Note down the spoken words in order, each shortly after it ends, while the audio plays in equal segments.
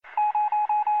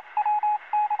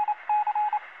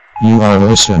You are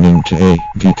listening to a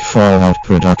Geek Fallout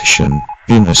production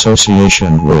in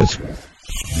association with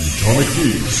Atomic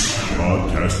Geeks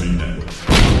Podcasting Network.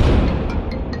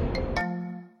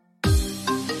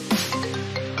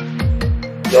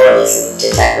 You're listening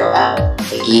to TechnoBabble,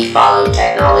 the Geek Fallout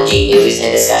technology news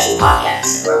and discussion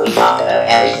podcast, where we talk about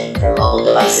everything from mobile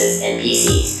devices and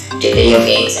PCs to video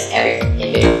games and everything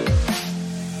in between.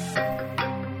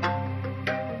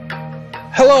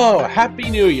 Hello, Happy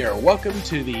New Year! Welcome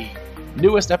to the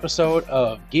newest episode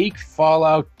of Geek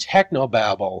Fallout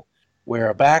Technobabble.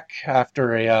 We're back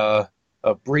after a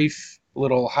brief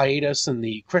little hiatus in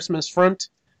the Christmas front.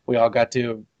 We all got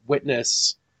to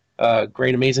witness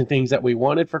great amazing things that we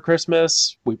wanted for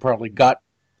Christmas. We probably got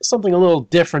something a little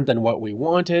different than what we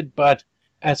wanted, but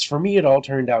as for me, it all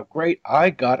turned out great. I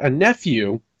got a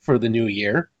nephew for the new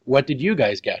year. What did you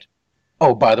guys get?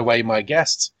 Oh, by the way, my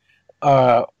guests.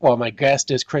 My guest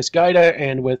is Chris Gaida,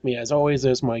 and with me, as always,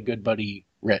 is my good buddy,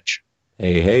 Rich.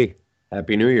 Hey,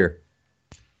 Happy New Year.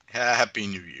 Happy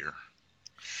New Year.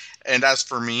 And as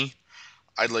for me,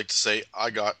 I'd like to say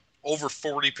I got over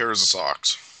 40 pairs of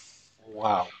socks.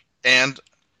 Wow. And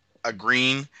a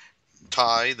green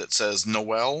tie that says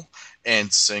Noel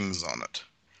and sings on it.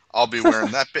 I'll be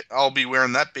wearing that. I'll be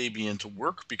wearing that baby into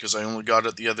work because I only got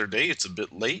it the other day. It's a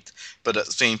bit late, but at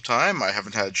the same time, I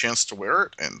haven't had a chance to wear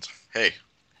it. And hey,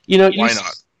 why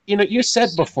not? You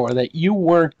said before that you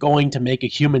weren't going to make a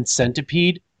human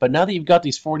centipede, but now that you've got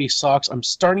these 40 socks, I'm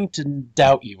starting to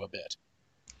doubt you a bit.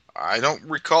 I don't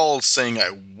recall saying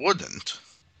I wouldn't.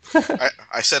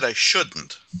 I said I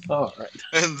shouldn't. All right.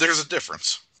 And there's a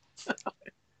difference.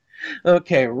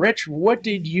 Okay, Rich, what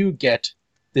did you get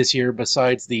this year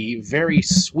besides the very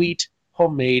sweet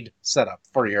homemade setup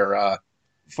for your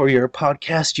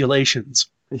podcastulations?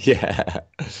 Yeah.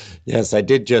 Yes, I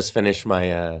did just finish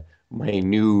my my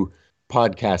new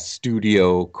podcast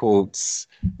studio quotes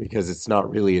because it's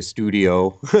not really a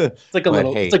studio. It's like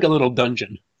it's like a little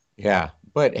dungeon. Yeah,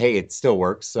 but hey, it still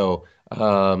works. So,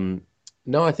 no,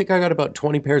 I think I got about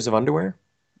 20 pairs of underwear.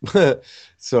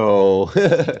 So,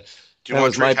 do you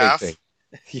want to drink half? Thing.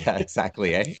 Yeah,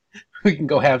 exactly, eh? We can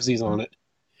go halvesies on it.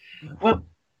 Well,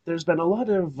 there's been a lot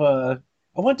of I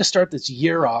want to start this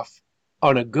year off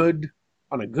on a good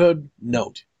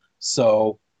note.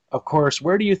 So, of course,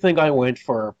 where do you think I went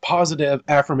for positive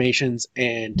affirmations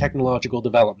and technological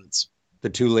developments? The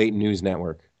Too Late News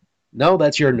Network. No,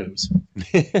 that's your news.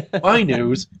 My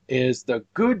news is the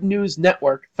Good News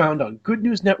Network, found on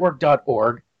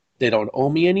goodnewsnetwork.org. They don't owe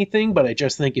me anything, but I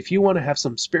just think if you want to have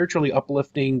some spiritually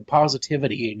uplifting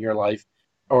positivity in your life,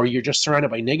 or you're just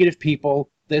surrounded by negative people,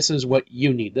 this is what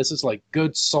you need. This is like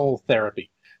good soul therapy.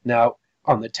 Now,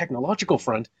 on the technological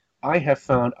front, I have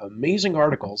found amazing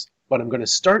articles, but I'm going to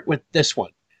start with this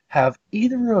one. Have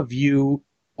either of you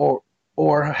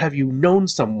or have you known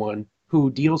someone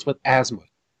who deals with asthma?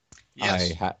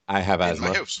 Yes. I have asthma.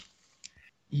 In my house.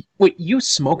 Wait, you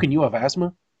smoke and you have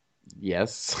asthma?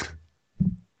 Yes.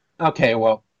 Okay,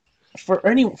 well, for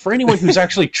anyone who's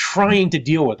actually trying to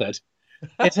deal with it,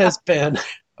 it has been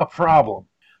a problem.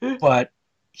 But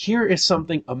here is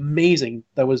something amazing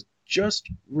that was just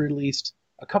released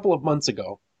a couple of months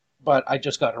ago, but I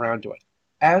just got around to it.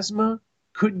 Asthma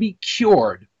could be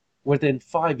cured within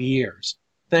 5 years,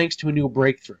 thanks to a new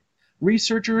breakthrough.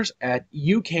 Researchers at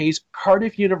UK's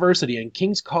Cardiff University and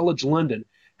King's College London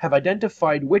have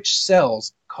identified which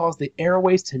cells cause the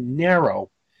airways to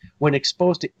narrow when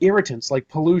exposed to irritants like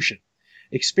pollution.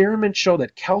 Experiments show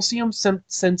that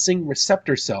calcium-sensing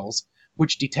receptor cells,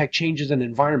 which detect changes in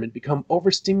environment, become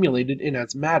overstimulated in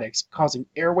asthmatics, causing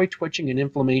airway twitching and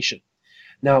inflammation.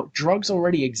 Now, drugs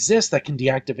already exist that can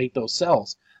deactivate those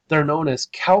cells. They're known as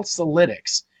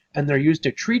calcilytics, and they're used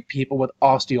to treat people with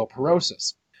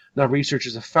osteoporosis. Now,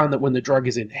 researchers have found that when the drug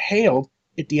is inhaled,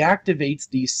 it deactivates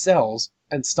these cells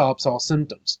and stops all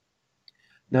symptoms.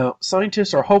 Now,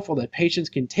 scientists are hopeful that patients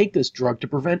can take this drug to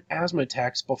prevent asthma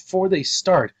attacks before they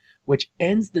start, which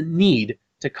ends the need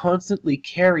to constantly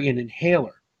carry an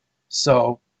inhaler.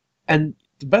 So, and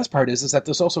the best part is that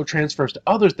this also transfers to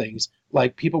other things,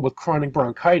 like people with chronic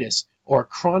bronchitis or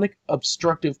chronic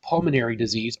obstructive pulmonary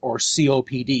disease, or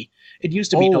COPD. It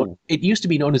used to be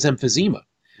known as emphysema.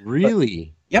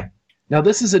 Really? Yep. Now,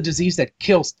 this is a disease that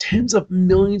kills tens of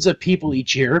millions of people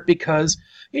each year because,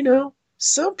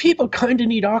 some people kind of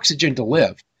need oxygen to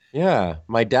live. Yeah,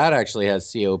 my dad actually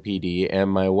has COPD,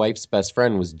 and my wife's best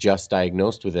friend was just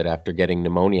diagnosed with it after getting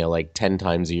pneumonia like 10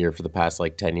 times a year for the past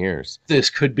 10 years.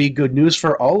 This could be good news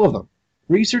for all of them.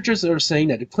 Researchers are saying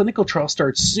that a clinical trial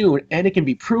starts soon, and it can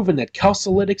be proven that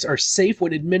calcilytics are safe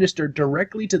when administered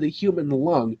directly to the human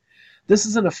lung. This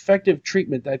is an effective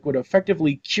treatment that would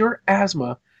effectively cure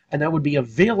asthma and that would be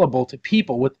available to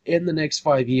people within the next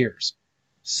 5 years.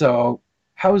 So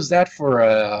how's that for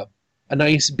a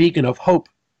nice beacon of hope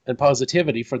and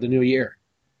positivity for the new year?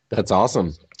 That's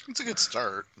awesome. It's a good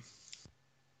start.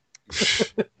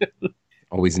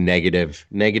 Always negative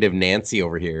Nancy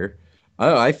over here.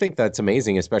 Oh, I think that's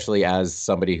amazing, especially as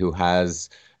somebody who has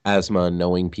asthma,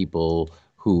 knowing people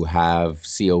who have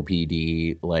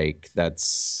COPD. Like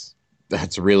that's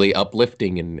really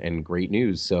uplifting and great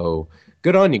news. So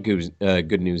good on you,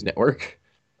 Good News Network.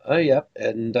 Yep.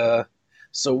 And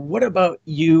so what about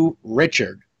you,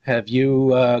 Richard? Have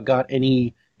you got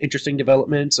any interesting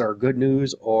developments or good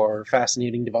news or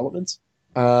fascinating developments?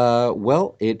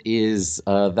 Well, it is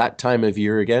that time of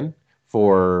year again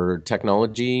for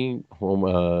technology,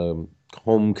 home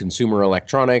consumer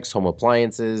electronics, home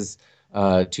appliances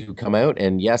to come out.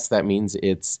 And yes, that means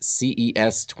it's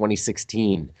CES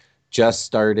 2016. Just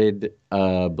started,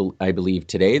 I believe,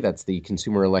 today. That's the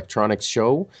Consumer Electronics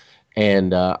Show.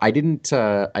 And I didn't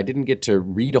get to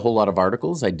read a whole lot of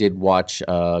articles. I did watch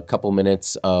a couple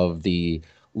minutes of the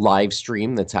live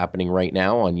stream that's happening right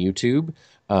now on YouTube,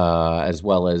 as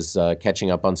well as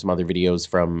catching up on some other videos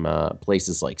from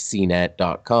places like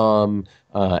CNET.com,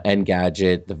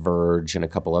 Engadget, The Verge, and a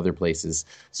couple other places.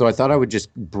 So I thought I would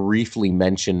just briefly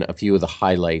mention a few of the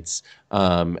highlights,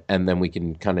 and then we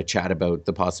can kind of chat about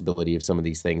the possibility of some of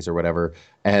these things or whatever.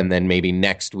 And then maybe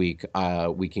next week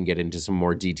we can get into some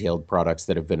more detailed products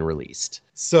that have been released.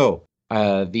 So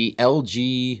the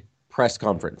LG press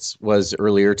conference was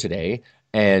earlier today.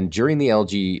 And during the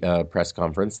LG press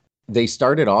conference, they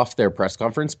started off their press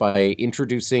conference by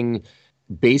introducing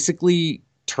basically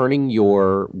turning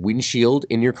your windshield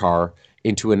in your car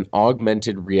into an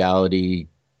augmented reality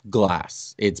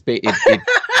glass. Because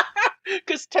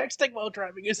texting while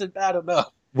driving isn't bad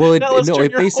enough. Well, it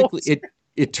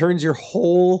turns your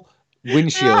whole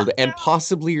windshield and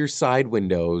possibly your side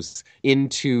windows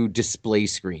into display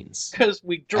screens. Because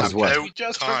we just weren't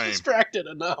distracted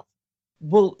enough.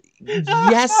 Well,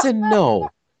 yes and no.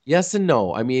 Yes and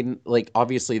no. I mean, like,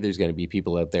 obviously there's going to be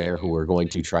people out there who are going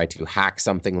to try to hack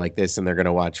something like this, and they're going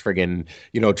to watch friggin',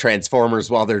 Transformers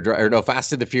while they're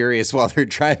Fast and the Furious while they're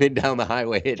driving down the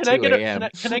highway at 2 a.m.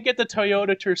 Can I get the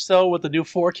Toyota Tercel with the new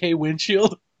 4K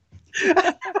windshield?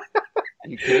 Are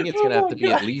you kidding? It's going to have to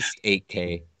be at least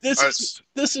 8K.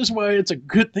 This is why it's a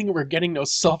good thing we're getting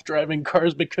those self-driving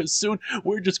cars, because soon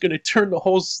we're just going to turn the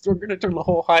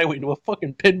whole highway into a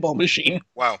fucking pinball machine.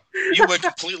 Wow, you went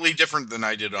completely different than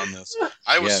I did on this.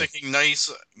 I was thinking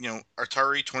nice,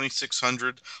 Atari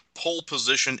 2600 pole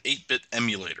position 8-bit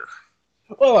emulator.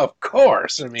 Well, of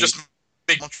course. I mean, just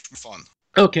make much fun.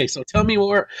 Okay, so tell me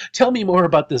more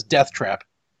about this death trap.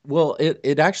 Well,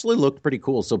 it actually looked pretty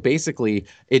cool. So basically,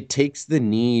 it takes the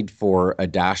need for a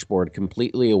dashboard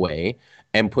completely away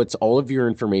and puts all of your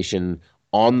information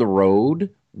on the road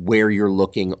where you're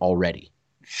looking already.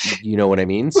 You know what I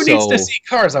mean? Who needs to see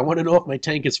cars? I want to know if my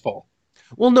tank is full.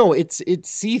 Well, no, it's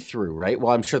see-through, right?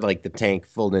 Well, I'm sure like the tank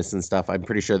fullness and stuff, I'm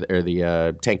pretty sure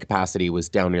the tank capacity was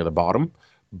down near the bottom.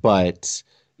 But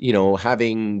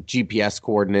having GPS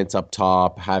coordinates up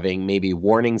top, having maybe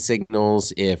warning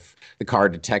signals if the car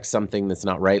detects something that's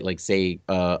not right, like say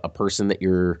a person that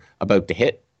you're about to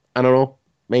hit. I don't know,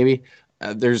 maybe.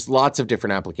 There's lots of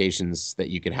different applications that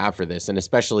you could have for this, and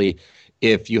especially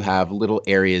if you have little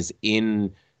areas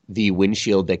in the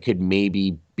windshield that could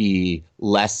maybe be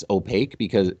less opaque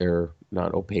or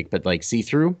not opaque, but like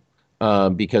see-through.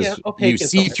 Because you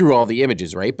see through all the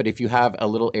images, right? But if you have a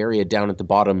little area down at the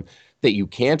bottom that you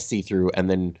can't see through,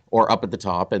 or up at the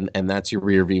top, and that's your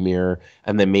rear view mirror,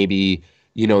 and then maybe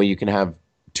you can have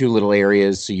two little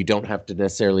areas, so you don't have to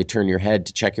necessarily turn your head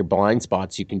to check your blind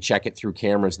spots. You can check it through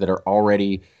cameras that are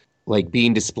already like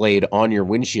being displayed on your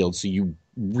windshield, so you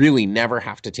really never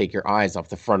have to take your eyes off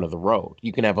the front of the road.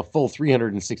 You can have a full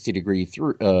 360-degree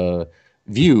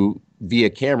view via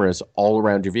cameras all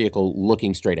around your vehicle,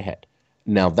 looking straight ahead.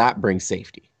 Now that brings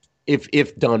safety,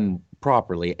 if done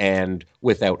properly and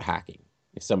without hacking.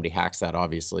 If somebody hacks that,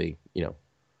 obviously,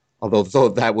 although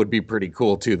that would be pretty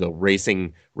cool too, though,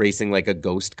 racing like a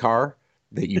ghost car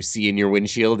that you see in your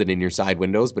windshield and in your side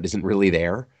windows, but isn't really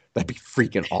there. That'd be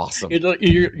freaking awesome.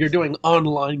 You're doing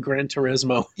online Gran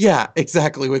Turismo. Yeah,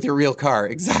 exactly, with your real car.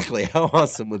 Exactly. How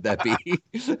awesome would that be?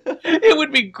 It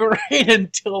would be great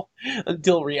until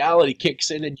reality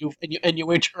kicks in and you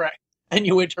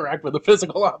interact with a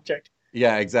physical object.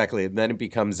 Yeah, exactly. And then it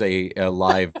becomes a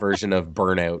live version of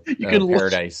Burnout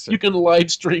Paradise. You can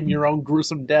live stream your own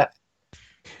gruesome death.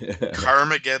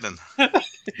 Carmageddon.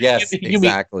 Yes,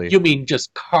 exactly. You mean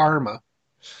just karma.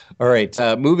 All right,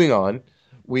 moving on.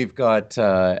 We've got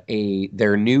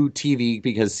their new TV,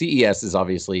 because CES is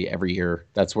obviously every year.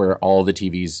 That's where all the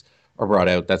TVs are brought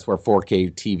out. That's where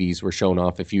 4K TVs were shown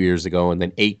off a few years ago, and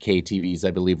then 8K TVs,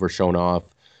 I believe, were shown off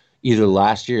either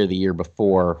last year or the year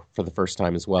before for the first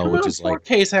time as well, Come which on, is like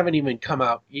 4Ks haven't even come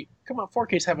out. Come on,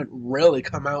 4Ks haven't really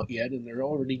come out yet, and they're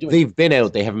already doing. they've been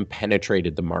out. They haven't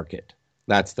penetrated the market.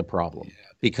 That's the problem.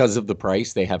 Because of the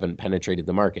price, they haven't penetrated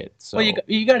the market. So Well,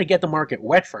 you got to get the market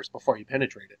wet first before you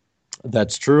penetrate it.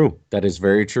 that's true. That is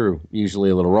very true.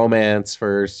 Usually a little romance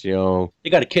first, you know.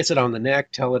 You got to kiss it on the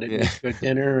neck, tell it it needs good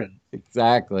dinner, and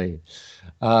Exactly.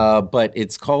 But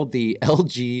it's called the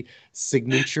LG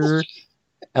Signature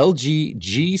LG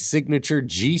G Signature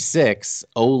G6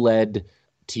 OLED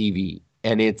TV.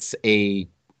 And it's a,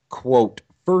 quote,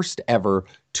 first ever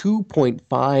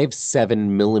 2.57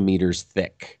 millimeters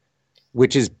thick,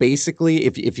 which is basically,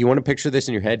 if you want to picture this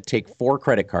in your head, take 4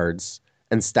 credit cards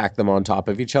and stack them on top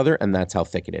of each other, and that's how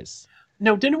thick it is.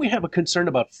 now didn't we have a concern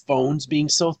about phones being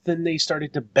so thin they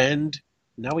started to bend?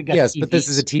 Now we got Yes, TVs. but this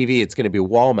is a TV. It's going to be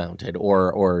wall mounted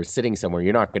or sitting somewhere.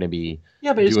 You're not going to be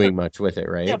yeah, but it's doing much with it,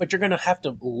 right? yeah, but you're gonna have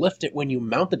to lift it when you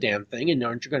mount the damn thing, and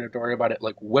aren't you gonna have to worry about it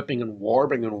like whipping and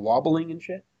warbling and wobbling and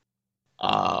shit?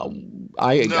 I No,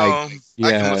 I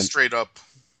yeah. can lift straight up.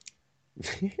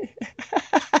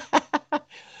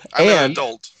 I'm an And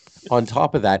adult. on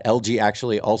top of that, LG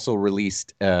actually also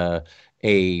released another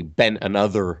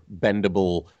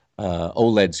bendable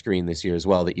OLED screen this year as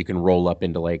well that you can roll up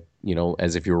into, like, you know,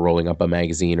 as if you were rolling up a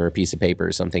magazine or a piece of paper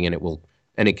or something, and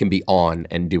it can be on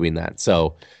and doing that.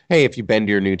 So, hey, if you bend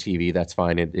your new TV, that's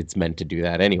fine. It's meant to do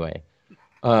that anyway.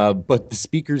 But the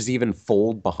speakers even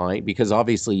fold behind, because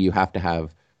obviously you have to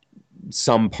have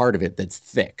some part of it that's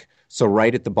thick. So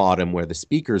right at the bottom where the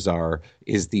speakers are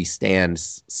is the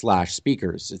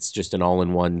stand/speakers. It's just an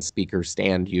all-in-one speaker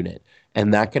stand unit.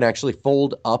 And that can actually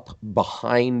fold up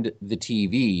behind the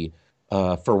TV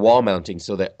for wall mounting,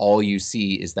 so that all you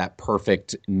see is that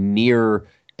perfect near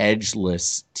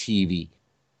edgeless TV.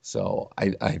 So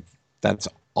I that's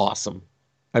awesome.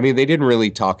 I mean, they didn't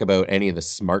really talk about any of the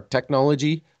smart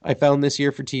technology I found this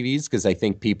year for TVs, because I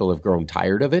think people have grown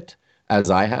tired of it, as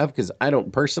I have, because I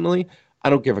don't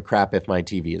give a crap if my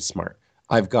TV is smart.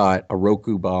 I've got a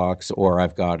Roku box, or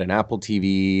I've got an Apple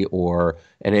TV, or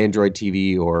an Android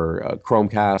TV, or a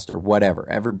Chromecast, or whatever.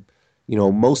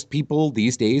 Most people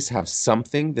these days have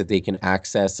something that they can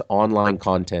access online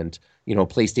content,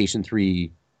 PlayStation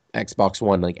 3, Xbox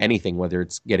One, like anything, whether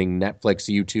it's getting Netflix,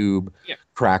 YouTube,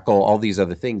 Crackle, all these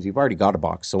other things. You've already got a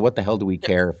box. So what the hell do we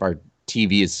care if our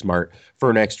TV is smart for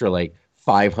an extra like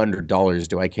 $500?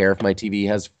 Do I care if my TV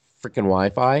has freaking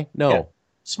Wi-Fi? No. Yeah.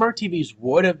 Smart TVs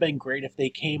would have been great if they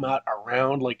came out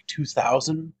around like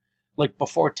 2000, like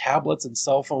before tablets and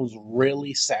cell phones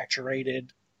really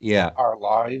saturated our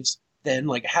lives. Then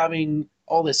like having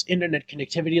all this internet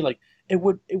connectivity, like it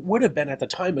would have been at the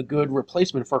time a good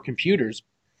replacement for computers,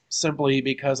 simply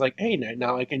because like, hey,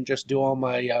 now I can just do all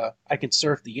my I can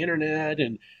surf the internet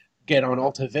and get on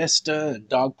Alta Vista and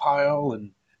Dogpile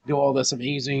and do all this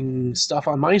amazing stuff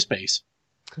on MySpace.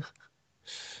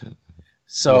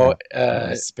 So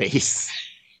space.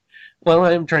 Well,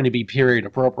 I'm trying to be period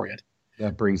appropriate.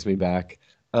 That brings me back.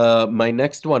 My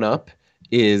next one up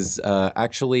is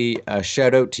actually a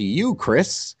shout out to you,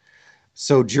 Chris.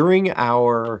 So during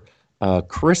our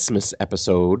Christmas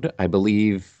episode, I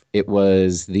believe it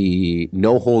was the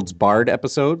No Holds Barred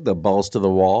episode, the Balls to the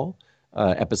Wall,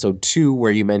 episode 2,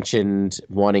 where you mentioned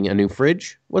wanting a new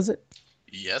fridge, was it?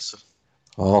 Yes.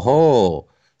 Oh,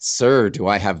 sir, do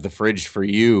I have the fridge for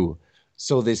you.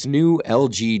 So this new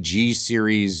LG G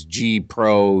Series, G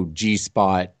Pro, G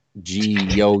Spot, G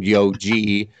Yo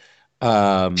G.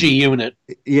 G Unit.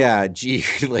 Yeah, G,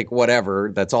 like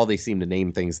whatever. That's all they seem to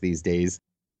name things these days.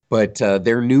 But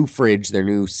their new fridge, their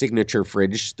new signature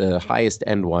fridge, the highest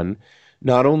end one,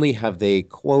 not only have they,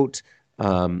 quote,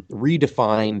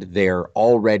 redefined their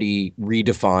already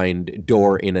redefined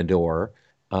door in a door.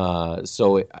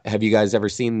 So have you guys ever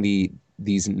seen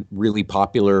these really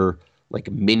popular like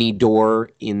mini door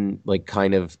in like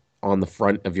kind of on the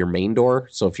front of your main door?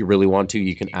 So if you really want to,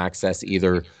 you can access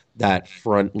either that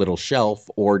front little shelf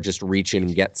or just reach in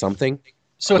and get something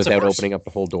without opening up the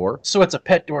whole door. So it's a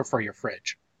pet door for your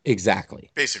fridge. Exactly.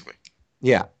 Basically.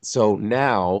 Yeah. So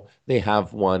now they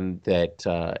have one that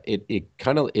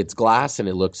it's glass and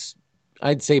it looks,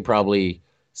 I'd say probably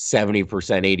 70%,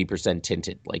 80%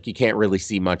 tinted. Like you can't really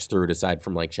see much through it aside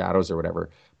from like shadows or whatever.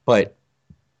 But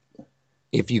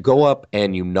if you go up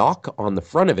and you knock on the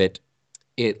front of it,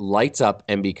 it lights up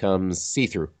and becomes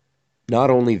see-through. Not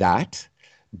only that,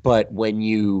 But when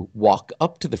you walk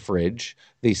up to the fridge,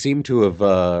 they seem to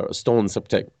have stolen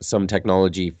some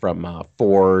technology from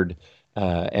Ford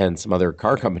and some other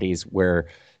car companies where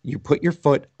you put your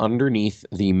foot underneath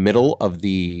the middle of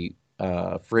the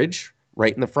fridge,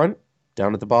 right in the front,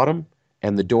 down at the bottom,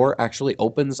 and the door actually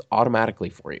opens automatically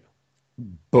for you.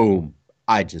 Boom.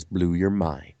 I just blew your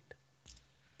mind.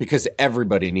 Because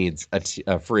everybody needs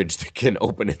a fridge that can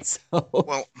open itself.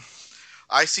 Well,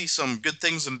 I see some good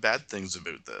things and bad things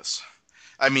about this.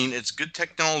 I mean, it's good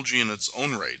technology in its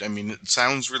own right. I mean, it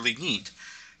sounds really neat.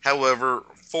 However,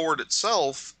 Ford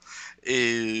itself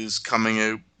is coming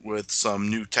out with some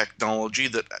new technology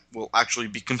that will actually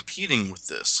be competing with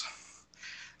this.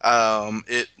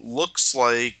 It looks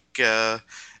like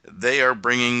they are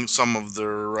bringing some of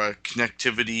their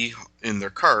connectivity in their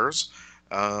cars.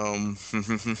 And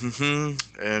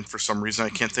for some reason, I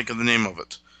can't think of the name of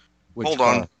it. Which Hold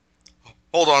car? on.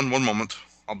 Hold on one moment.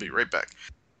 I'll be right back.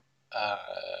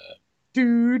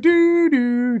 Do do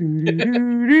do do do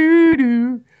do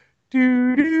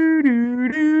do do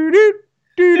do do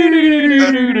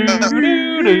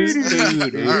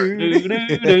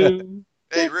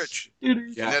Hey, Rich.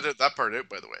 You Yeah. can edit that part out,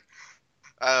 by the way.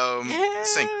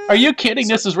 Sync. Are you kidding?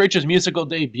 This is Rich's musical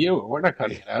debut. We're not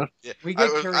cutting it out. Yeah, We I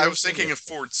get was karaoke thinking with of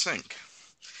Ford Sync.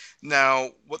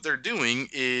 Now, what they're doing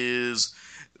is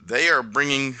they are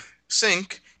bringing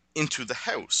Sync into the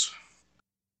house.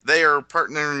 They are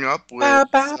partnering up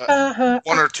with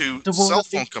one or two cell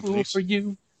phone companies. For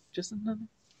you. Just another.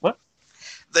 What?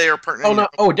 They are partnering. Oh no!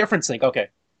 up- Oh, different sync. Okay.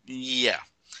 Yeah,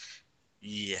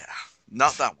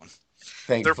 not that one.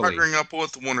 They're Thankfully. partnering up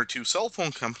with one or two cell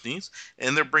phone companies,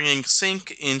 and they're bringing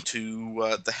Sync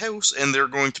into the house, and they're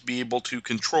going to be able to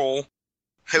control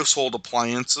household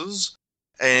appliances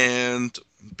and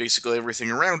basically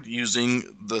everything around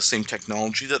using the same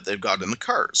technology that they've got in the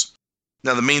cars.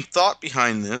 Now, the main thought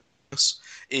behind this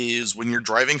is when you're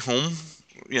driving home,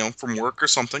 from work or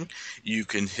something, you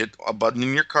can hit a button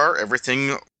in your car,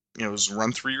 everything, is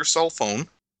run through your cell phone,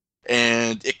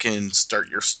 and it can start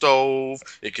your stove,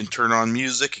 it can turn on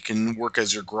music, it can work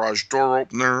as your garage door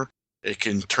opener, it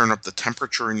can turn up the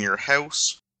temperature in your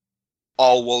house,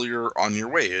 all while you're on your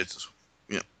way. It's,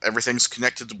 everything's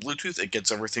connected to Bluetooth, it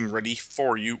gets everything ready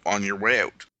for you on your way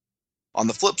out. On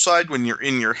the flip side, when you're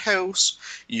in your house,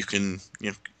 you can,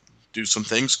 do some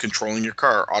things controlling your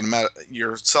car.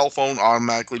 Your cell phone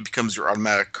automatically becomes your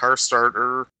automatic car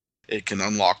starter. It can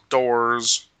unlock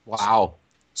doors. Wow.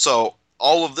 So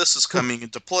all of this is coming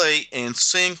into play, and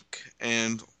Sync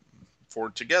and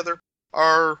Ford together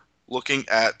are looking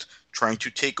at trying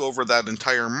to take over that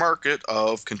entire market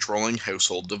of controlling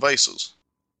household devices.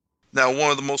 Now,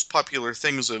 one of the most popular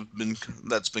things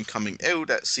that's been coming out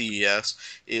at CES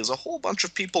is a whole bunch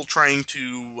of people trying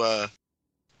to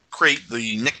create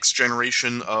the next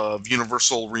generation of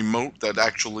universal remote that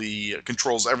actually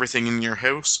controls everything in your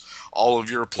house, all of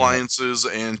your appliances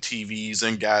and TVs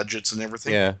and gadgets and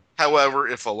everything. Yeah. However,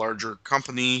 if a larger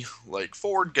company like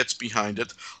Ford gets behind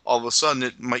it, all of a sudden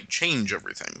it might change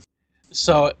everything.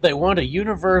 So they want a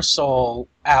universal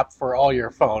app for all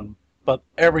your phone, but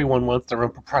everyone wants their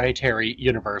own proprietary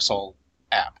universal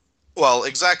app. Well,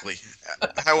 exactly.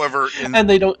 However, And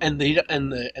they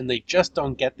just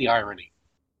don't get the irony.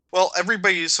 well,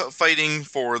 everybody's fighting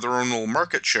for their own little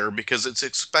market share because it's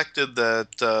expected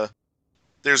that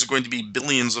there's going to be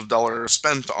billions of dollars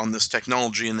spent on this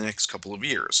technology in the next couple of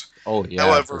years. Oh, yeah,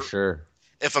 However, for sure.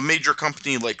 If a major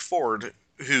company like Ford,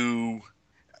 who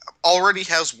already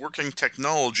has working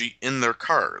technology in their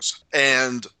cars,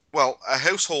 and, well, a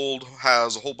household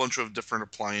has a whole bunch of different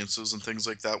appliances and things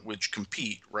like that which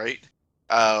compete, right?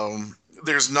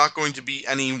 There's not going to be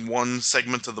any one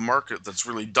segment of the market that's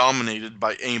really dominated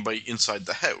by anybody inside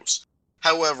the house.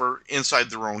 However, inside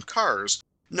their own cars,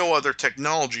 no other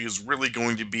technology is really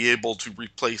going to be able to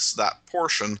replace that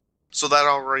portion, so that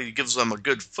already gives them a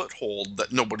good foothold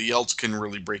that nobody else can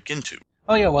really break into.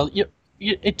 Oh yeah, well,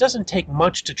 it doesn't take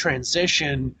much to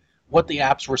transition what the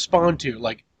apps respond to,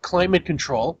 like climate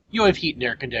control. You have heat and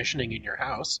air conditioning in your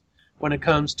house. When it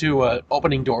comes to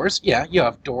opening doors, yeah, you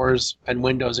have doors and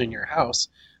windows in your house.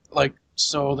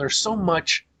 So there's so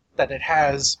much that it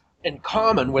has in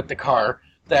common with the car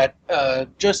that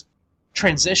just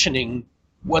transitioning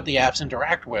what the apps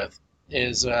interact with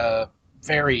is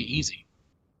very easy.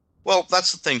 Well,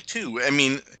 that's the thing, too. I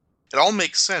mean, it all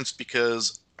makes sense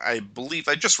because I believe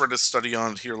I just read a study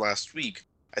on it here last week.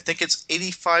 I think it's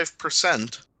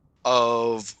 85%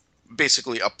 of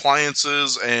basically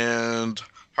appliances and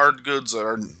hard goods that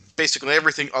are basically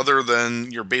everything other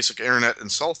than your basic internet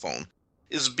and cell phone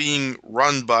is being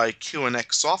run by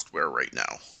QNX software right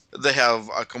now. They have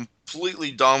a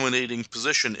completely dominating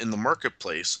position in the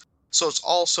marketplace. So it's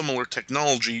all similar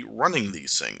technology running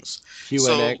these things.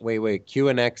 QNX. Wait.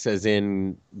 QNX as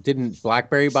in, didn't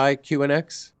BlackBerry buy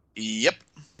QNX? Yep.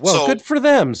 Well, So- good for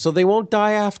them. So they won't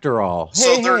die after all.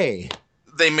 So Hey, they're- hey.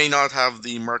 They may not have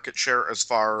the market share as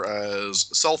far as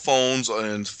cell phones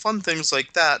and fun things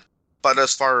like that, but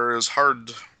as far as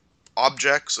hard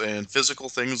objects and physical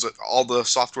things, all the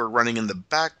software running in the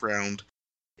background,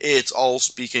 it's all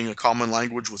speaking a common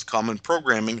language with common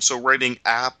programming. So writing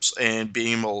apps and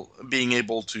being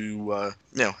able to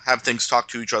have things talk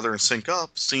to each other and sync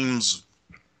up seems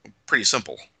pretty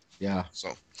simple. Yeah.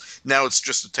 So now it's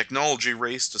just a technology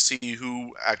race to see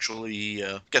who actually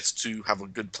gets to have a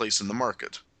good place in the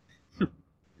market.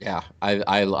 Yeah.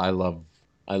 I love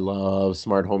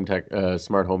smart home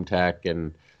tech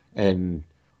and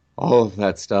all of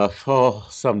that stuff. Oh,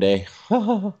 someday.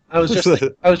 I was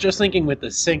just thinking, with the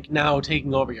Sync Now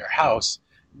taking over your house,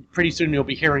 pretty soon you'll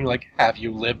be hearing like, "Have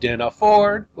you lived in a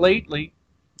Ford lately?"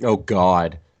 Oh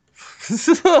God.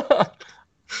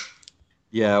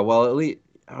 Yeah, well, at least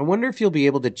I wonder if you'll be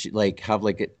able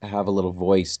to have a little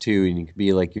voice too, and you could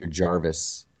be like your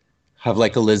Jarvis, have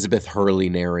like Elizabeth Hurley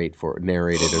narrate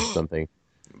it or something.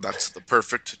 That's the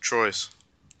perfect choice.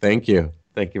 Thank you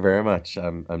very much.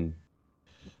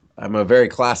 I'm a very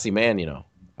classy man, you know.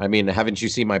 I mean, haven't you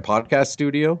seen my podcast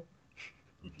studio?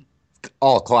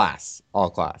 All class.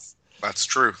 That's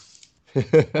true.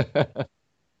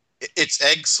 It's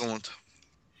excellent.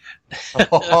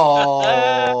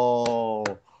 Oh.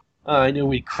 I knew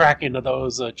we'd crack into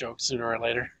those jokes sooner or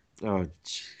later. Oh,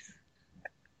 jeez.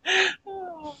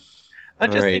 I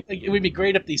just Alright. think like, it would be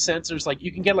great if these sensors, like,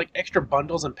 you can get like extra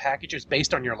bundles and packages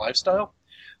based on your lifestyle.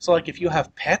 So like if you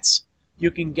have pets,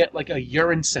 you can get like a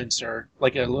urine sensor,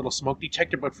 like a little smoke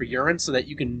detector, but for urine, so that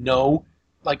you can know,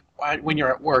 like, when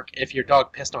you're at work, if your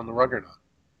dog pissed on the rug or not.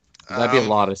 That'd be a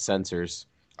lot of sensors.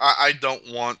 I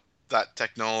don't want that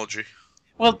technology.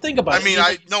 Well, think about it. I mean,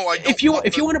 I don't. If you want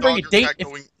if you the want to bring a dog or date, cat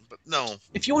going, but no.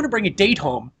 if you want to bring a date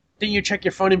home, then you check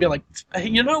your phone and be like, "Hey,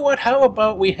 you know what? How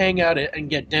about we hang out and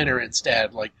get dinner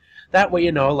instead? Like that way,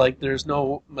 like there's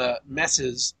no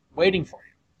messes waiting for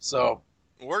you." So,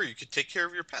 Or you could take care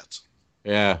of your pets.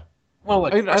 Yeah. well,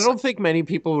 like I don't think many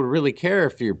people would really care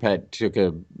if your pet took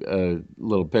a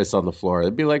little piss on the floor.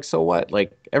 It'd be like, so what?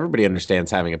 Like, everybody understands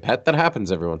having a pet. That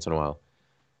happens every once in a while.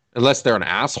 Unless they're an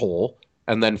asshole,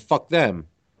 and then fuck them.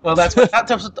 Well, that's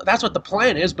what the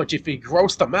plan is. But if you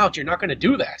gross them out, you're not going to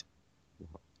do that.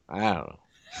 I don't know.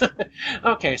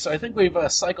 Okay, so I think we've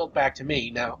cycled back to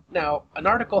me now. Now, an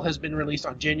article has been released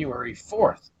on January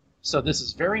 4th, so this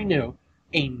is very new.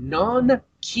 A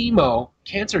non-chemo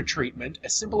cancer treatment,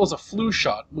 as simple as a flu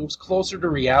shot, moves closer to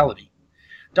reality.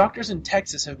 Doctors in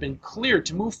Texas have been cleared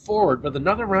to move forward with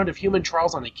another round of human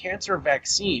trials on a cancer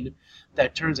vaccine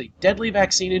that turns a deadly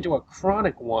vaccine into a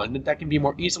chronic one that can be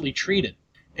more easily treated.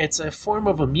 It's a form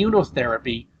of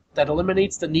immunotherapy that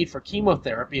eliminates the need for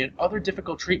chemotherapy and other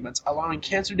difficult treatments, allowing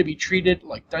cancer to be treated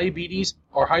like diabetes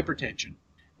or hypertension.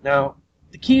 Now,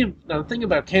 the thing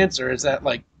about cancer is that,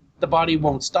 like, the body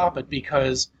won't stop it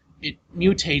because it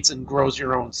mutates and grows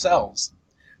your own cells.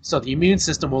 So the immune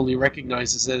system only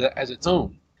recognizes it as its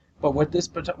own. But with this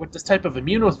type of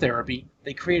immunotherapy,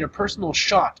 they create a personal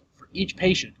shot for each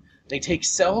patient. They take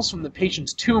cells from the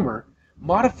patient's tumor,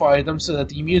 modify them so that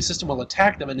the immune system will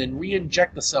attack them, and then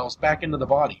re-inject the cells back into the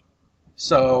body.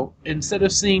 So instead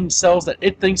of seeing cells that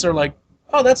it thinks are like,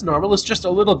 oh, that's normal, it's just a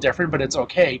little different, but it's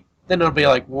okay, then it'll be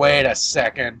like, wait a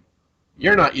second,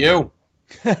 you're not you.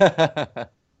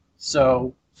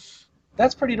 So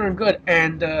that's pretty darn good.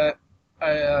 And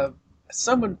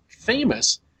someone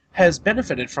famous has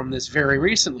benefited from this very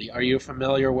recently. Are you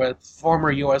familiar with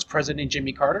former U.S. President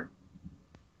Jimmy Carter?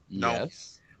 No.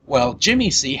 Yes. Well,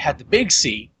 Jimmy C had the big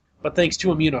C, but thanks to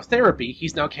immunotherapy,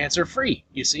 he's now cancer-free,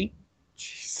 you see?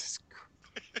 Jesus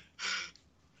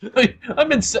I've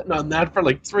been sitting on that for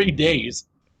like 3 days.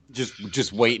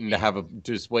 Just waiting to have a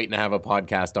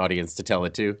podcast audience to tell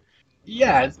it to.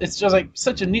 Yeah, it's just like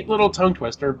such a neat little tongue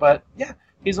twister, but yeah,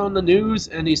 he's on the news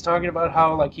and he's talking about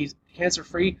how like he's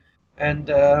cancer-free, and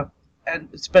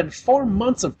it's been 4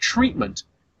 months of treatment,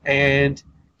 and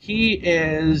he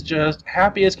is just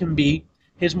happy as can be.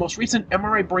 His most recent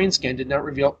MRI brain scan did not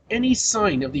reveal any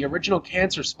sign of the original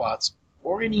cancer spots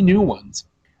or any new ones,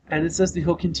 and it says that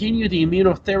he'll continue the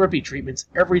immunotherapy treatments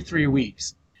every 3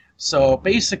 weeks. So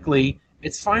basically,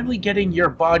 it's finally getting your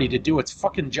body to do its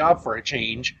fucking job for a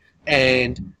change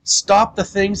and stop the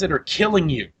things that are killing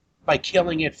you by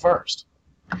killing it first.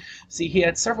 See, he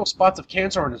had several spots of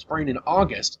cancer on his brain in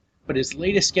August, but his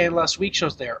latest scan last week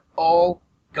shows they are all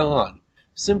gone,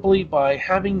 simply by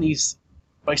having these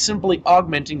by simply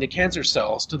augmenting the cancer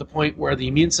cells to the point where the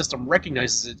immune system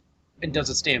recognizes it and does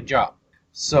its damn job.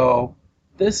 So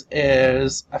this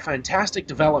is a fantastic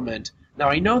development. Now,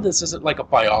 I know this isn't like a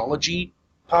biology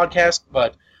podcast,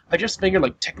 but I just figured,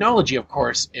 like, technology, of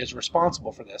course, is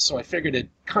responsible for this, so I figured it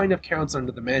kind of counts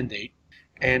under the mandate.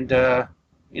 And,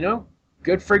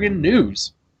 good friggin'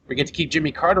 news. We get to keep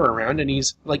Jimmy Carter around, and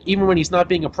he's, like, even when he's not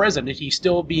being a president, he's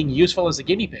still being useful as a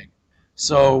guinea pig.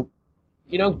 So,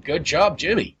 good job,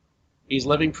 Jimmy. He's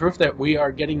living proof that we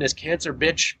are getting this cancer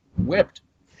bitch whipped.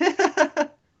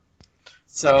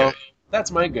 So, Okay.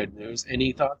 that's my good news.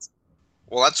 Any thoughts?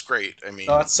 Well, that's great. I mean,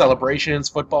 Thoughts, celebrations,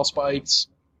 football spikes,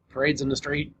 parades in the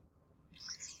street?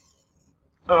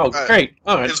 Oh, great.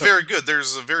 All right. it's So, very good.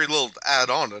 There's a very little to add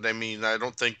on it. I mean, I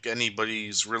don't think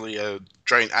anybody's really a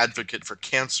giant advocate for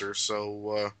cancer,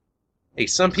 so hey,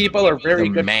 some people are very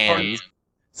The good man. proponents.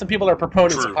 Some people are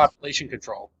proponents True. of population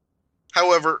control.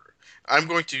 however, I'm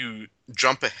going to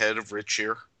jump ahead of Rich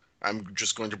here. I'm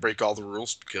just going to break all the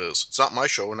rules because it's not my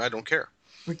show and I don't care.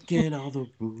 Forget all the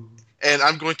rules. And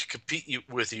I'm going to compete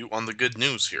with you on the good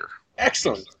news here.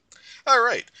 Excellent. All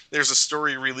right. There's a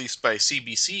story released by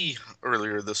CBC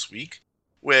earlier this week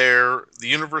where the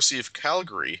University of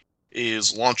Calgary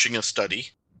is launching a study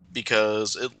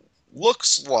because it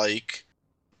looks like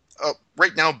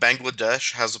right now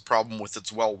Bangladesh has a problem with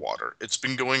its well water. It's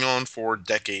been going on for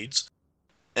decades,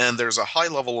 and there's a high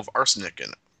level of arsenic in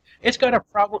it. It's got a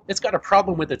problem. It's got a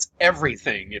problem with its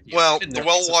everything. If you Well, in the there.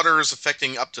 well water is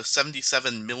affecting up to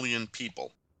 77 million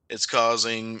people. It's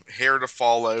causing hair to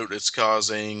fall out. It's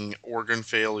causing organ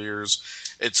failures.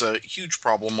 It's a huge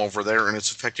problem over there, and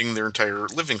it's affecting their entire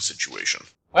living situation.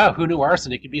 Wow, who knew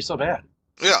arsenic could be so bad?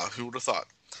 Yeah, who would have thought?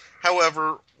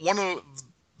 However, one of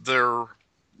their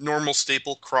normal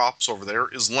staple crops over there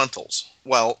is lentils.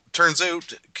 Well, turns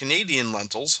out Canadian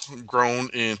lentils, grown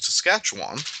in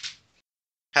Saskatchewan,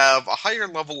 have a higher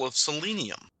level of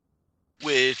selenium,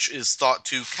 which is thought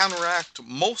to counteract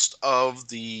most of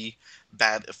the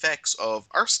bad effects of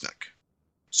arsenic.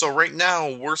 So right now,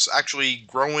 we're actually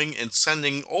growing and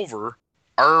sending over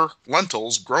our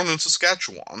lentils grown in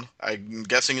Saskatchewan. I'm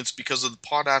guessing it's because of the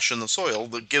potash in the soil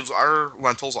that gives our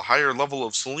lentils a higher level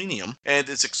of selenium, and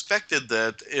it's expected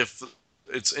that if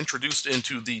it's introduced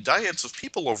into the diets of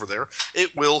people over there,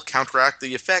 it will counteract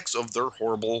the effects of their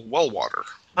horrible well water.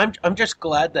 I'm just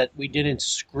glad that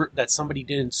somebody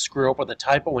didn't screw up with a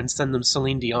typo and send them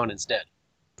Celine Dion instead.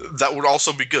 That would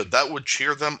also be good. That would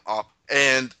cheer them up,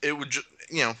 and it would,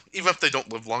 even if they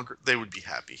don't live longer, they would be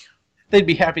happy. They'd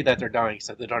be happy that they're dying,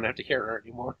 so they don't have to hear her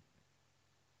anymore.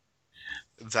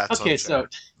 That's Okay, unfair.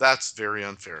 That's very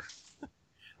unfair.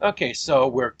 So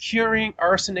we're curing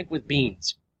arsenic with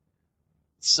beans.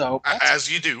 So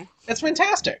As you do. that's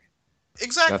fantastic.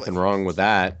 Exactly. Nothing wrong with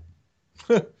that.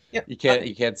 Yeah, You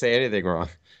can't say anything wrong.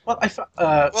 Well,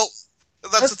 Well,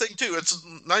 that's the thing too. It's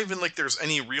not even like there's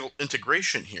any real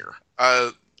integration here.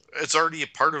 It's already a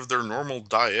part of their normal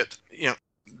diet.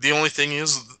 The only thing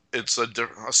is it's a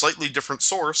slightly different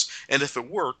source, and if it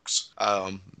works,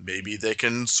 maybe they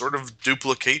can sort of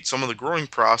duplicate some of the growing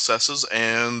processes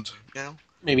and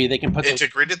maybe they can put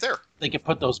integrate it there. they can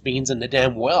put those beans in the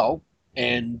damn well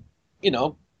and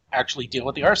actually deal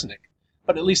with the arsenic.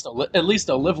 But at least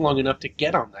they'll live long enough to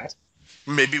get on that.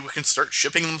 Maybe we can start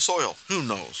shipping them soil. Who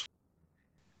knows?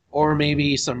 Or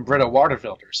maybe some Brita water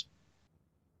filters.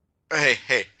 Hey!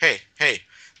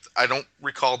 I don't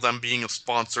recall them being a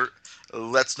sponsor.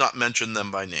 Let's not mention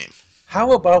them by name.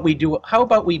 How about we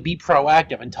be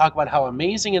proactive and talk about how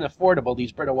amazing and affordable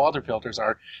these Brita water filters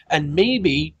are, and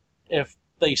maybe if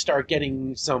they start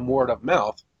getting some word of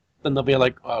mouth, then they'll be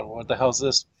like, "Oh, what the hell's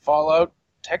this Fallout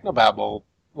Technobabble?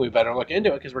 We better look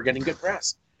into it because we're getting good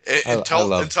press." Until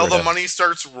love the Brita. money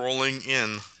starts rolling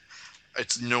in,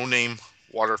 it's no-name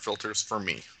water filters for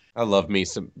me. I love me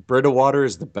some Brita water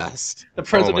is the best. The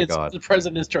Oh my God.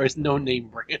 president's choice, no name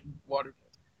brand water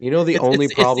filter. You know the It's- only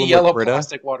it's problem the yellow with Brita?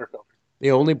 plastic water filter.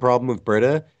 The only problem with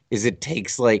Brita is it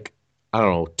takes like, I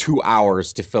don't know, 2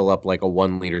 hours to fill up like a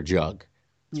 1 liter jug.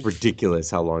 It's ridiculous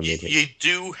how long they take. You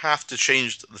do have to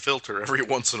change the filter every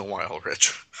once in a while,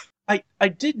 Rich. I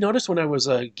did notice when I was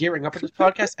gearing up for this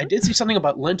podcast, I did see something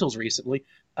about lentils recently.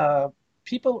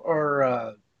 People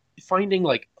are finding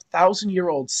like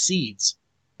 1,000-year-old seeds,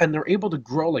 and they're able to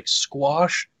grow like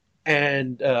squash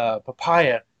and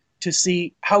papaya to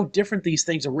see how different these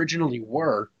things originally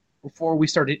were before we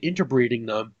started interbreeding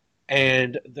them,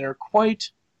 and they're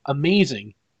quite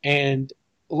amazing. And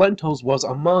lentils was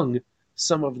among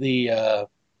some of the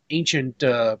ancient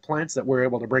plants that we're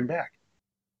able to bring back.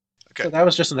 Okay. So that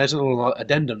was just a nice little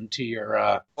addendum to your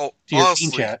Oh, to your honestly,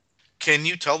 team chat. Can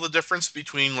you tell the difference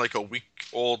between like a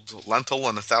week-old lentil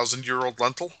and a 1,000-year-old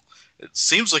lentil? It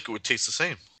seems like it would taste the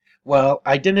same. Well,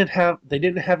 they didn't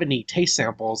have any taste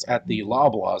samples at the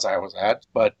Loblaws I was at,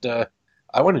 but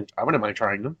I wouldn't mind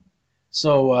trying them.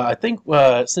 So I think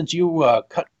since you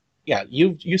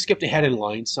you skipped ahead in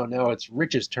line, so now it's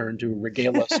Rich's turn to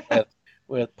regale us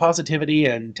with positivity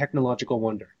and technological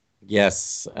wonder.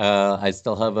 Yes, I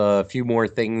still have a few more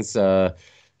things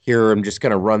here. I'm just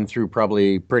going to run through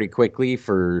probably pretty quickly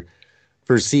for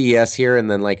CES here, and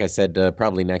then, like I said,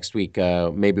 probably next week,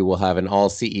 maybe we'll have an all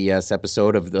CES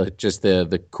episode of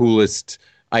the coolest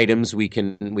items we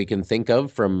can think of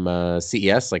from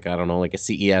CES. Like, I don't know, like a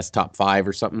CES top 5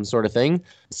 or something sort of thing.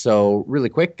 So really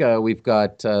quick, we've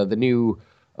got the new,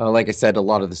 like I said, a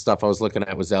lot of the stuff I was looking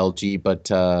at was LG, but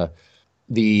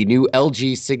the new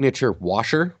LG Signature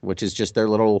washer, which is just their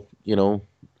little,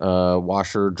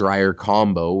 washer dryer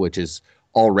combo, which is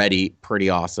already pretty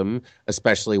awesome,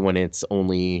 especially when it's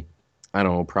only, I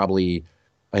don't know, probably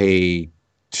a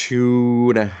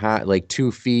 2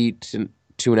 feet,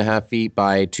 2.5 feet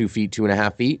by 2 feet,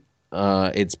 2.5 feet.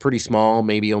 It's pretty small,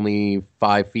 maybe only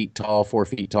 5 feet tall, 4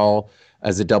 feet tall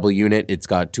as a double unit. It's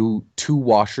got two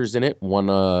washers in it, one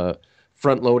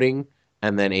front loading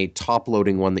and then a top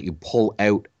loading one that you pull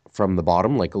out from the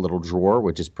bottom like a little drawer,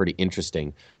 which is pretty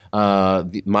interesting.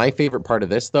 My favorite part of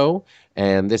this, though,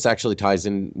 and this actually ties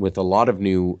in with a lot of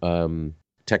new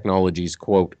technologies,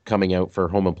 quote, coming out for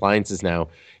home appliances now,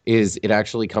 is it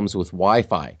actually comes with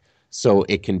Wi-Fi. So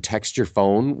it can text your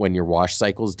phone when your wash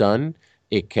cycle's done.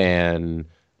 It can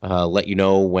let you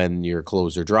know when your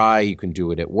clothes are dry. You can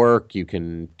do it at work. You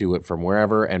can do it from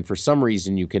wherever. And for some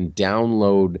reason, you can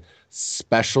download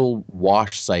special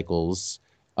wash cycles.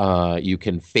 You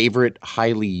can favorite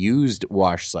highly used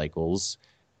wash cycles.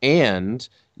 And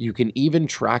you can even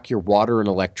track your water and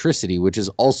electricity, which is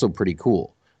also pretty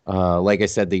cool. Like I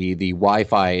said, the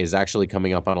Wi-Fi is actually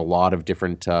coming up on a lot of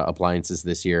different appliances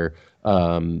this year.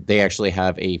 They actually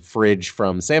have a fridge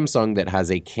from Samsung that has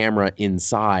a camera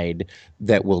inside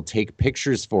that will take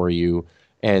pictures for you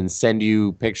and send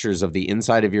you pictures of the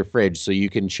inside of your fridge so you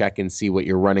can check and see what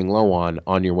you're running low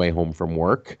on your way home from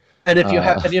work. And if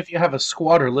you have a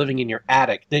squatter living in your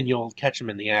attic, then you'll catch them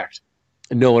in the act.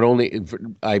 No,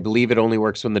 I believe it only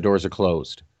works when the doors are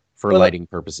closed for lighting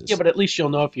purposes. Yeah, but at least you'll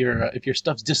know if your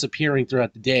stuff's disappearing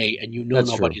throughout the day and That's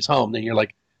nobody's true. home. Then you're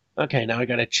like, okay, now I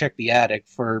got to check the attic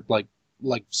for like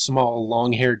small,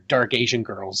 long-haired, dark Asian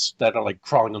girls that are like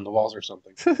crawling on the walls or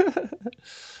something.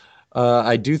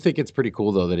 I do think it's pretty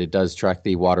cool, though, that it does track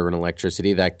the water and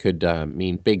electricity. That could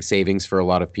mean big savings for a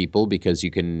lot of people because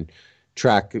you can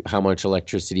track how much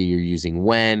electricity you're using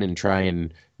when and try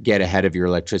and get ahead of your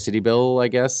electricity bill, I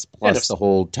guess. Plus the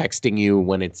whole texting you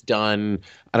when it's done.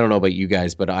 I don't know about you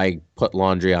guys, but I put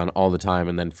laundry on all the time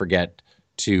and then forget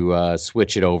to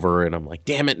switch it over. And I'm like,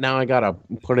 damn it, now I got to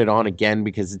put it on again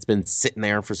because it's been sitting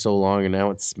there for so long and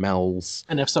now it smells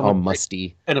all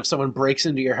musty. And if someone breaks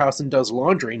into your house and does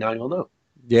laundry, now you'll know.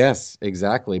 Yes,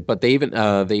 exactly. But they even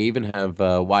have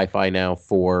Wi-Fi now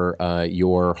for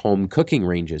your home cooking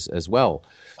ranges as well.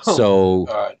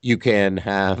 So you can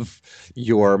have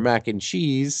your mac and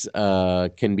cheese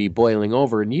can be boiling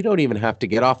over, and you don't even have to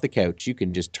get off the couch. You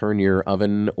can just turn your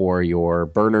oven or your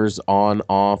burners on,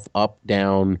 off, up,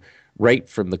 down, right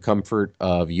from the comfort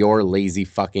of your lazy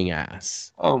fucking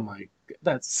ass. Oh my god!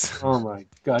 That's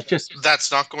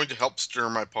not going to help stir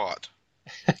my pot.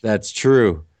 That's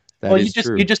true.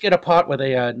 You just get a pot with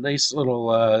a nice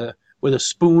little with a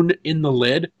spoon in the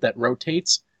lid that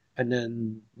rotates, and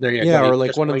then there you go. Yeah, or You like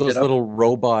just one of wind those it up. little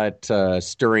robot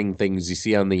stirring things you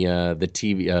see on the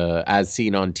TV, as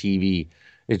seen on TV.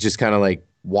 It just kind of like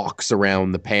walks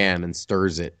around the pan and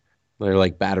stirs it. They're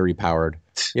like battery powered.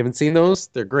 You haven't seen those?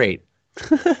 They're great.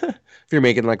 If you're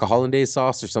making like a hollandaise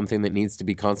sauce or something that needs to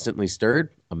be constantly stirred,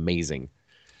 amazing.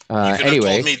 You could Anyway,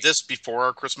 have told me this before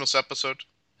our Christmas episode.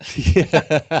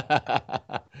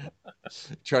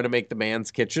 Trying to make the man's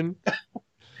kitchen.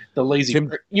 The lazy.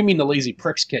 You mean the lazy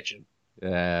prick's kitchen?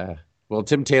 Well,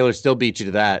 Tim Taylor still beat you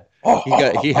to that.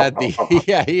 He had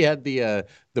the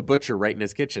butcher right in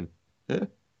his kitchen.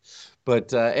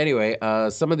 But anyway,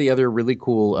 some of the other really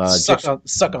cool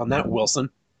suck on that, Wilson.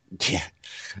 Yeah,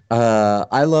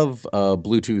 I love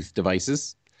Bluetooth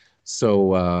devices.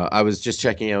 So I was just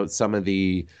checking out some of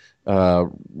the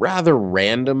rather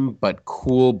random but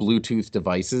cool Bluetooth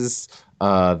devices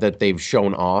that they've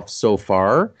shown off so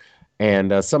far.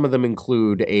 And some of them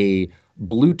include a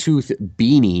Bluetooth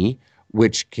beanie,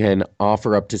 which can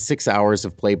offer up to 6 hours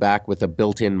of playback with a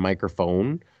built-in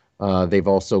microphone. They've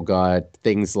also got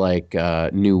things like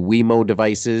new Wemo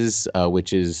devices,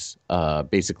 which is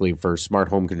basically for smart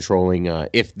home controlling.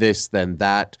 If this, then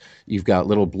that. You've got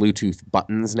little Bluetooth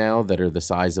buttons now that are the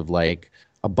size of like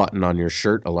a button on your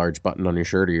shirt, a large button on your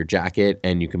shirt or your jacket,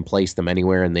 and you can place them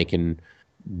anywhere, and they can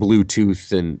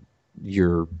Bluetooth and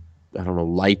your, I don't know,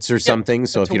 lights or something.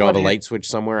 So if you don't have a light switch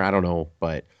somewhere, I don't know,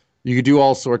 but you could do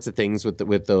all sorts of things with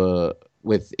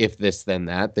if this then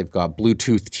that. They've got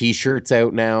Bluetooth T-shirts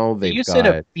out now. You said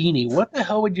a beanie. What the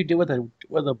hell would you do with a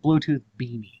Bluetooth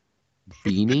beanie?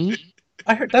 Beanie?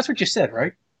 I heard that's what you said,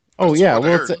 right? Oh yeah,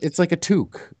 well it's like a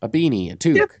toque, a beanie, a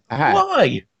toque, a hat.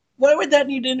 Why? Why would that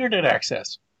need internet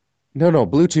access? No,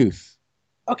 Bluetooth.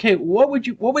 Okay, what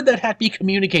would that hat be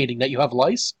communicating? That you have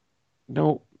lice?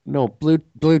 No,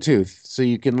 Bluetooth, so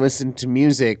you can listen to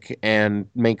music and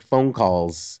make phone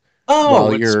calls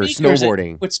while you're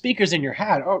snowboarding. With speakers in your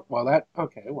hat. Oh, well,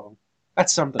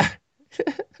 that's something.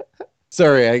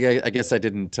 Sorry, I guess I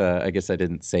didn't. I guess I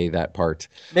didn't say that part.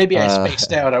 Maybe I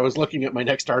spaced out. I was looking at my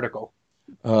next article.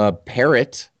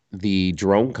 Parrot, the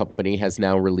drone company, has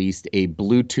now released a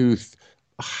Bluetooth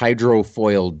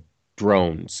hydrofoil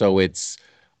drone. So it's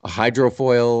a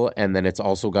hydrofoil, and then it's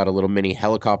also got a little mini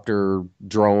helicopter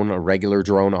drone, a regular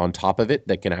drone on top of it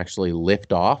that can actually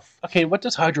lift off. Okay, what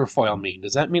does hydrofoil mean?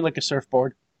 Does that mean like a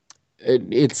surfboard?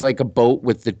 It's like a boat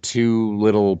with the two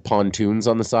little pontoons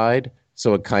on the side.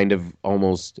 So it kind of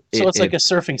almost... So it's like a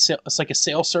surfing sail. It's like a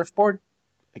sail surfboard?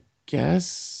 I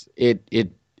guess.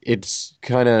 It's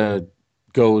kind of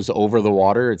goes over the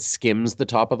water. It skims the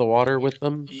top of the water with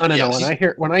them. I don't know.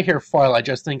 When I hear foil, I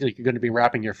just think that you're going to be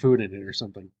wrapping your food in it or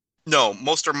something. No,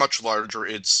 most are much larger.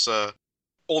 It's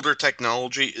older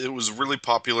technology. It was really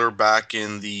popular back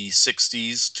in the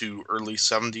 60s to early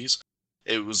 70s.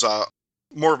 It was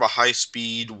more of a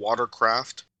high-speed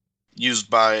watercraft used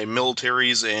by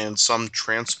militaries and some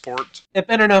transport. It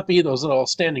better not be those little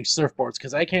standing surfboards,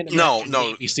 because I can't imagine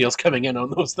Navy SEALs coming in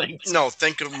on those things. No,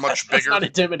 think of much bigger. That's not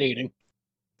intimidating.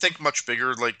 Think much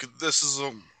bigger. Like, this is,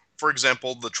 for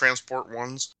example, the transport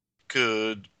ones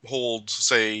could hold,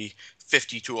 say,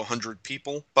 50 to 100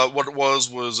 people. But what it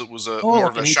was more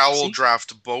of a shallow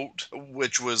draft boat,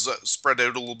 which was spread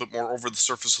out a little bit more over the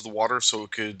surface of the water, so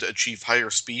it could achieve higher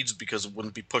speeds because it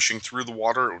wouldn't be pushing through the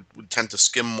water. It would tend to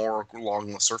skim more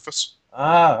along the surface.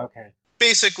 Ah, okay.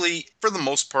 Basically, for the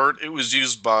most part, it was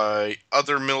used by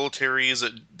other militaries.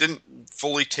 It didn't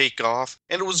fully take off,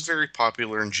 and it was very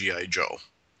popular in G.I. Joe.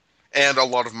 And a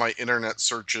lot of my internet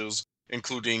searches,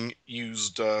 including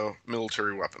used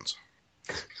military weapons.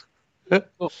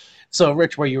 So,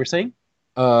 Rich, what you were saying?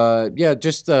 Yeah,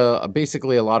 just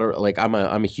basically a lot of, like, I'm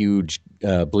a huge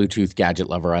Bluetooth gadget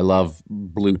lover. I love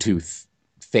Bluetooth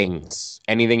things.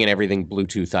 Anything and everything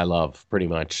Bluetooth I love, pretty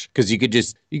much. Because you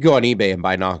go on eBay and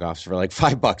buy knockoffs for like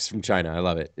 $5 from China. I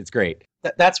love it. It's great.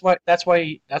 That's why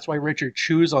Richard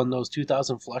chews on those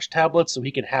 2000 flush tablets, so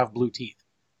he can have blue teeth.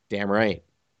 Damn right.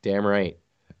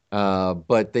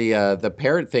 But the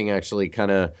parrot thing actually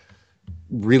kind of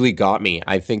really got me.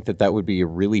 I think that would be a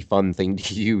really fun thing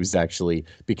to use, actually,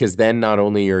 because then not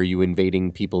only are you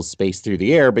invading people's space through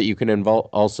the air, but you can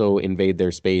also invade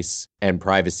their space and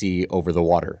privacy over the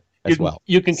water as well.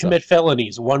 You can commit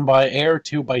felonies, 1 by air,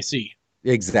 2 by sea.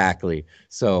 Exactly.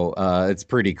 So it's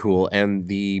pretty cool. And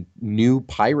the new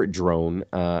pirate drone,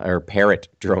 or parrot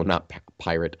drone, not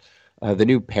pirate, the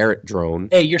new parrot drone.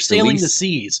 Hey, you're sailing the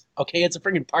seas. Okay, it's a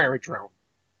freaking pirate drone.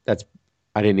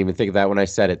 I didn't even think of that when I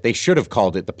said it. They should have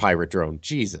called it the pirate drone.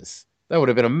 Jesus, that would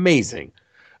have been amazing.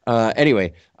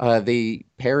 Anyway, the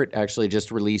Parrot actually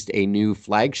just released a new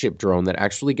flagship drone that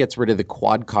actually gets rid of the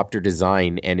quadcopter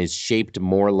design and is shaped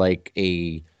more like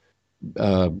a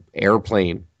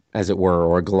airplane, as it were,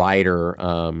 or a glider,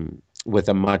 with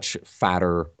a much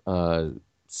fatter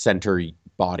center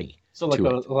body. So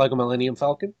like a Millennium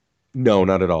Falcon? No,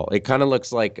 not at all. It kind of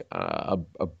looks like a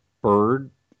bird,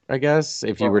 I guess,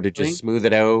 if you were to just smooth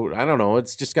it out. I don't know.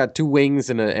 It's just got 2 wings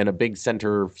and a big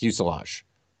center fuselage,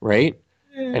 right?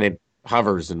 And it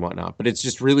hovers and whatnot. But it's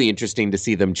just really interesting to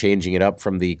see them changing it up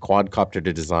from the quadcopter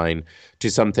design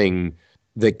to something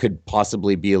that could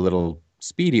possibly be a little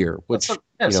speedier. Which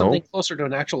something closer to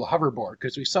an actual hoverboard.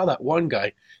 Because we saw that one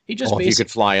guy. He just if you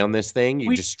could fly on this thing,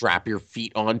 you just strap your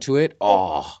feet onto it.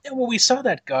 Oh, yeah, well, we saw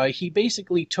that guy. He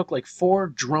basically took like 4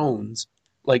 drones,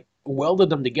 like welded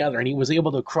them together, and he was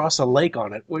able to cross a lake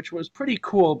on it, which was pretty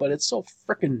cool. But it's so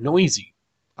freaking noisy.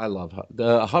 I love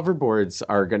the hoverboards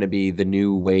are going to be the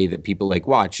new way that people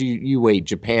watch. You wait,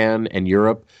 Japan and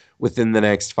Europe within the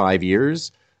next 5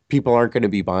 years, people aren't going to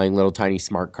be buying little tiny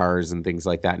smart cars and things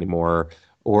like that anymore,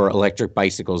 or electric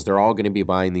bicycles. They're all going to be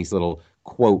buying these little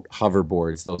quote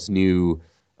hoverboards, those new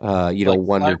Like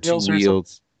one or flat two wheels or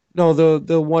wheels. No,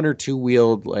 the one or two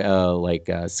wheeled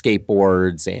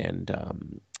skateboards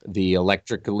and the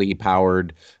electrically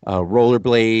powered The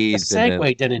rollerblades, and then.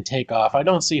 Segway didn't take off. I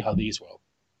don't see how these will.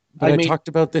 But I talked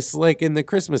about this like in the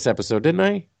Christmas episode, didn't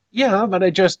I? Yeah, but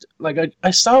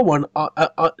I saw one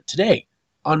today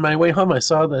on my way home. I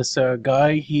saw this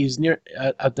guy. He's near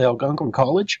at the Algonquin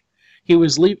College. He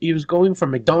was going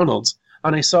from McDonald's,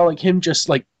 and I saw like him just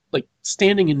like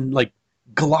standing and like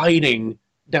gliding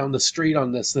down the street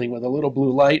on this thing with a little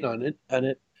blue light on it, and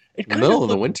it In the kind middle of of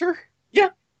the winter? yeah,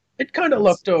 it kind of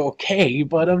looked okay,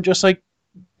 but I'm just like,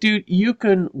 dude, you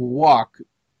can walk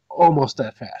almost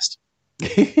that fast.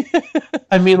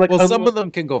 I mean, like, Well, some of them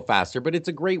can go faster, but it's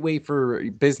a great way for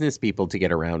business people to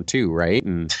get around too, right?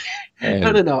 I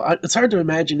don't know. It's hard to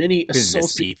imagine any business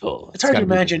associate. people. It's hard to gotta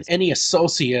be imagine business. any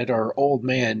associate or old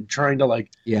man trying to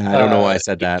like Yeah, I don't know why I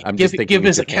said that. I'm just thinking give of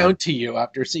his Japan. account to you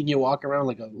after seeing you walk around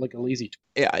like a lazy.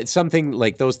 Yeah, it's something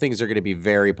like those things are going to be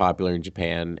very popular in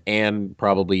Japan and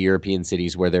probably European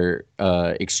cities where they're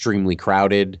extremely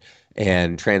crowded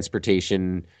and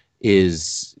transportation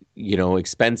is,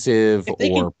 expensive If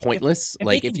they or can- pointless. if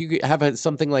Like they if can- you have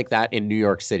something like that in New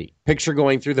York City, picture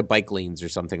going through the bike lanes or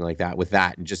something like that with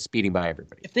that and just speeding by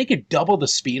everybody. If they could double the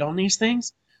speed on these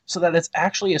things so that it's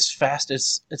actually as fast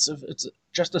as it's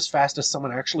just as fast as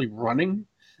someone actually running.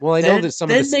 Well, I know that some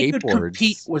of the they could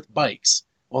compete skateboards. with bikes.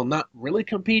 Well, not really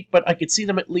compete, but I could see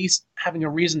them at least having a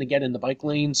reason to get in the bike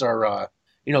lanes or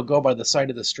go by the side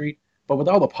of the street. But with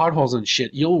all the potholes and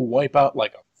shit, you'll wipe out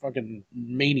like a fucking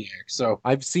maniac. So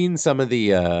I've seen some of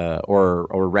the or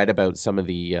read about some of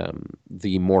the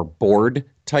more board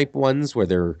type ones where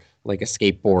they're like a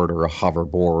skateboard or a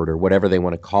hoverboard or whatever they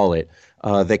want to call it,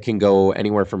 that can go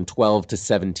anywhere from 12 to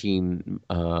 17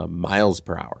 miles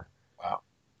per hour. wow.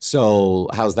 So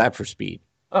how's that for speed?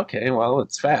 Okay, well,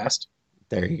 it's fast.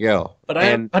 There you go. But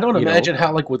And, I don't you know, imagine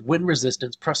how, like, with wind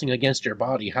resistance pressing against your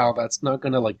body, how that's not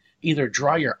going to, like, either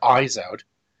dry your eyes out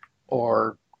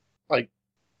or, like,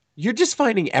 you're just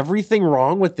finding everything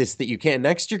wrong with this that you can't.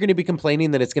 Next, you're going to be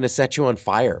complaining that it's going to set you on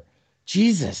fire.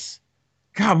 Jesus,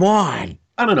 come on.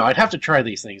 I don't know. I'd have to try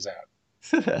these things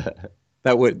out.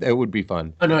 That would be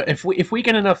fun. I don't know. If we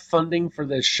get enough funding for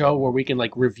this show where we can,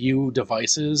 like, review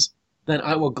devices, then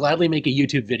I will gladly make a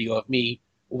YouTube video of me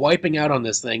wiping out on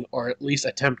this thing, or at least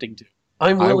attempting to.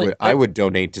 I'm willing. I would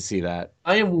donate to see that.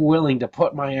 I am willing to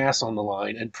put my ass on the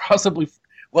line and possibly.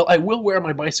 Well, I will wear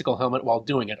my bicycle helmet while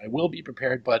doing it. I will be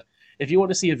prepared, but if you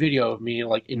want to see a video of me,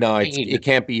 like, in No, pain, it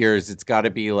can't be yours. It's got to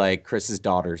be like Chris's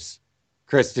daughter's.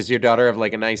 Chris, does your daughter have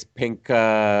like a nice pink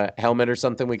helmet or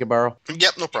something we could borrow?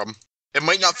 Yep, no problem. It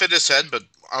might not fit his head, but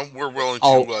we're willing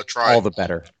All- to try. All the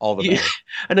better. All the Yeah. better.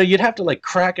 I know you'd have to like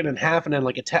crack it in half and then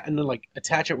like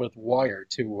attach it with wire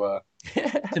to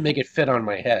make it fit on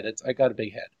my head. I got a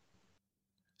big head.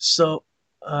 So,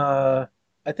 I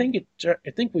think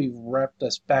we wrapped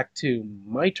this back to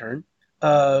my turn.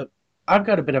 I've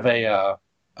got a bit of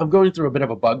I'm going through a bit of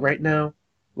a bug right now.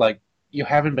 Like, you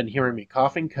haven't been hearing me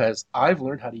coughing because I've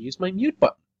learned how to use my mute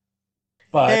button.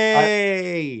 But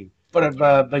Hey! I've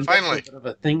been getting Finally. a bit of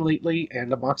a thing lately,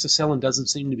 and amoxicillin doesn't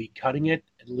seem to be cutting it,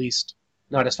 at least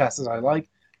not as fast as I like.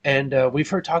 And we've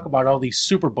heard talk about all these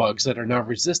super bugs that are now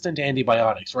resistant to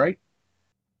antibiotics, right?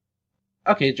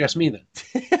 Okay, just me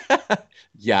then.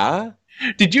 Yeah?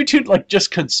 Did you two like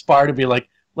just conspire to be like,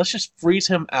 let's just freeze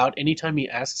him out anytime he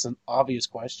asks an obvious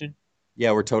question?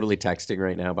 Yeah, we're totally texting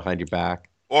right now behind your back.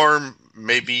 Or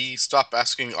maybe stop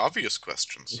asking obvious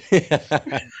questions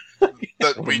that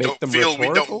Or we make don't them feel we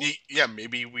rhetorical? don't need. Yeah,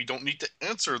 maybe we don't need to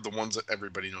answer the ones that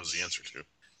everybody knows the answer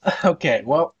to. Okay,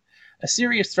 well, a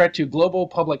serious threat to global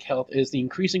public health is the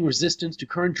increasing resistance to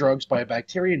current drugs by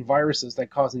bacteria and viruses that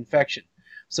cause infection,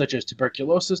 such as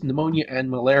tuberculosis, pneumonia, and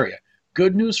malaria.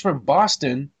 Good news from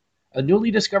Boston: a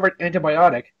newly discovered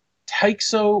antibiotic,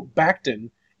 Tixobactin,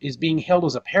 is being hailed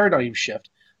as a paradigm shift,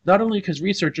 not only because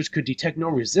researchers could detect no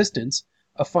resistance,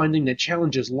 a finding that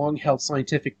challenges long-held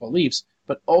scientific beliefs,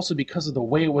 but also because of the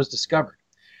way it was discovered.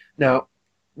 Now,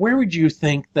 where would you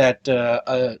think that,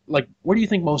 where do you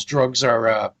think most drugs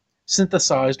are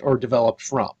synthesized or developed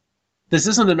from? This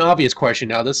isn't an obvious question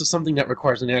now. This is something that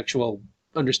requires an actual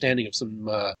understanding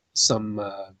of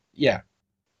yeah.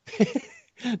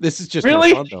 This is just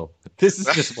Really? more fun, though. This is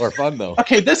just more fun, though.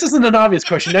 Okay, this isn't an obvious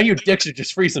question. Now your dicks are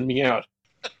just freezing me out.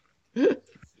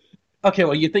 Okay,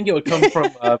 well, you think it would come from...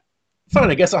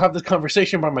 fine, I guess I'll have this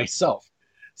conversation by myself.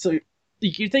 So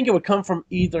you think it would come from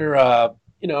either,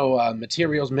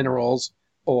 materials, minerals,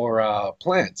 or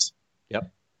plants.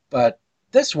 Yep. But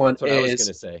this one That's what I was going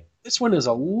to say. this one is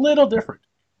a little different.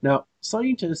 Now,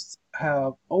 scientists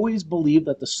have always believed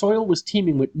that the soil was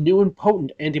teeming with new and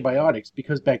potent antibiotics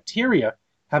because bacteria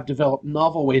have developed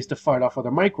novel ways to fight off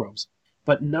other microbes.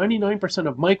 But 99%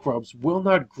 of microbes will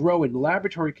not grow in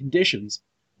laboratory conditions,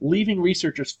 leaving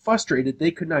researchers frustrated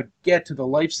they could not get to the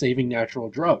life-saving natural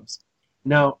drugs.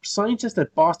 Now, scientists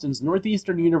at Boston's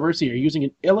Northeastern University are using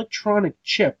an electronic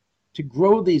chip to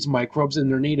grow these microbes in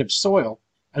their native soil,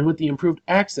 and with the improved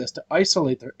access to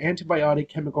isolate their antibiotic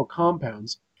chemical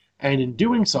compounds, and in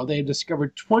doing so they have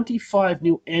discovered 25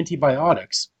 new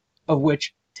antibiotics, of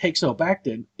which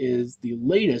Teixobactin is the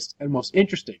latest and most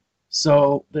interesting.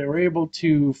 So they were able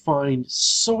to find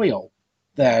soil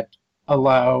that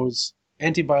allows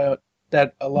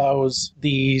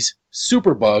these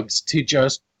superbugs to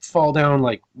just fall down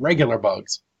like regular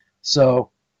bugs.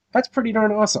 So that's pretty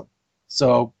darn awesome.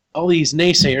 So all these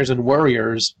naysayers and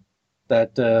worriers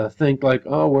that think like,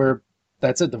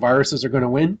 that's it, the viruses are going to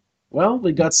win. Well,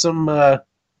 we got some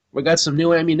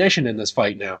new ammunition in this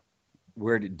fight now.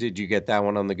 Where did you get that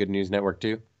one on the Good News Network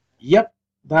too? Yep,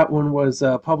 that one was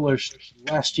published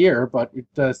last year, but it,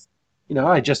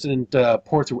 I just didn't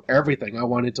pour through everything. I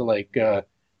wanted to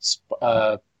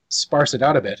sparse it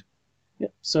out a bit.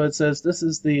 Yep. So it says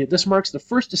this marks the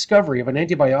first discovery of an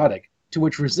antibiotic to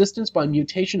which resistance by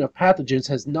mutation of pathogens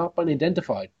has not been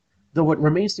identified, though it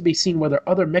remains to be seen whether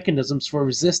other mechanisms for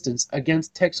resistance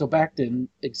against Teixobactin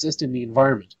exist in the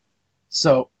environment.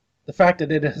 So the fact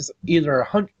that it has a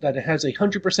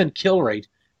 100% kill rate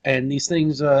and these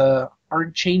things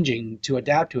aren't changing to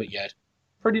adapt to it yet,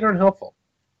 pretty darn helpful.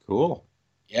 Cool.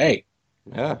 Yay.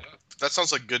 Yeah. That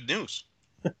sounds like good news.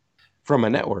 From a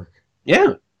network.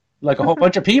 Yeah. Like a whole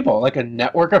bunch of people, like a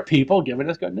network of people giving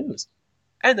us good news.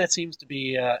 And that seems to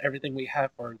be everything we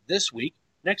have for this week.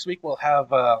 Next week we'll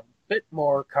have a bit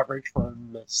more coverage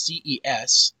from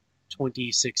CES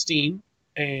 2016.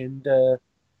 And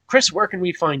Chris, where can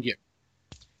we find you?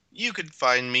 You can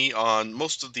find me on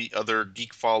most of the other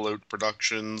Geek Fallout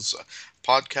Productions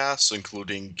podcasts,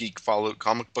 including Geek Fallout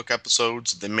comic book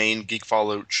episodes, the main Geek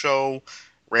Fallout show,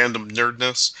 Random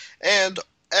Nerdness, and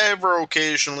ever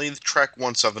occasionally the Trek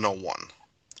 1701.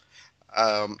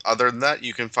 Other than that,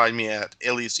 you can find me at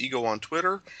Alias Ego on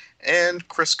Twitter and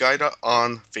Chris Gaida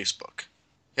on Facebook.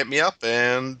 Hit me up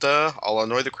and I'll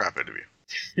annoy the crap out of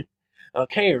you.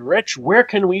 Okay, Rich, where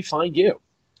can we find you?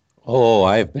 Oh,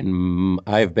 I've been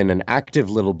an active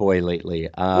little boy lately.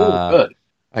 Good.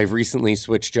 I've recently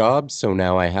switched jobs, so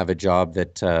now I have a job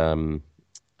that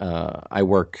I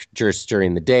work just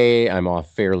during the day. I'm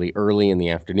off fairly early in the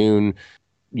afternoon.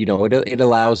 You know, it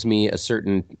allows me a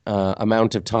certain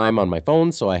amount of time on my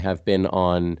phone, so I have been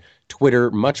on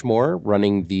Twitter much more,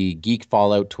 running the Geek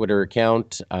Fallout Twitter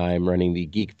account. I'm running the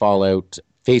Geek Fallout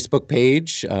Facebook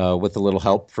page with a little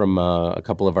help from a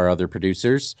couple of our other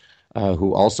producers.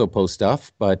 Who also post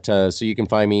stuff. But so you can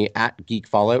find me at Geek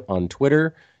Fallout on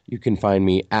Twitter. You can find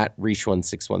me at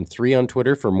Reach1613 on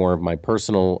Twitter for more of my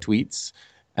personal tweets,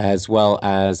 as well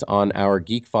as on our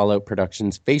Geek Fallout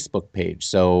Productions Facebook page.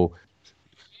 So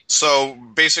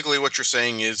basically what you're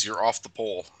saying is you're off the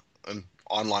pole and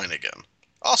online again.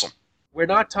 Awesome. We're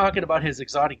not talking about his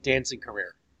exotic dancing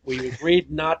career. We agreed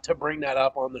not to bring that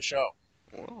up on the show.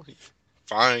 Well,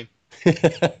 fine.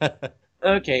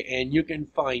 Okay, and you can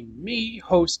find me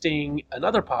hosting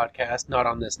another podcast, not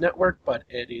on this network, but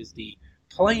it is the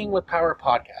Playing with Power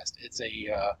podcast. It's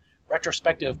a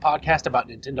retrospective podcast about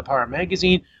Nintendo Power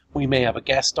Magazine. We may have a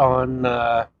guest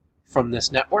on from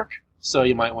this network, so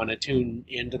you might want to tune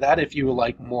into that if you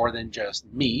like more than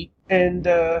just me. And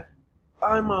you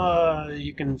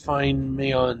can find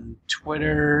me on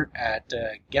Twitter at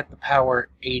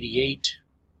GetThePower88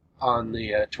 on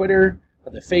the Twitter.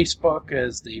 The Facebook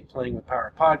is the Playing with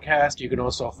Power podcast. You can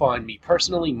also find me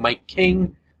personally, Mike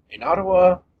King, in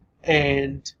Ottawa.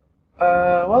 And,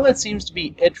 that seems to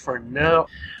be it for now.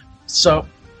 So,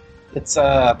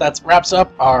 that wraps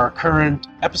up our current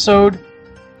episode.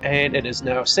 And it is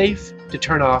now safe to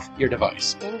turn off your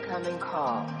device. Incoming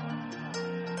call.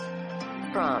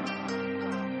 From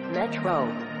Metro.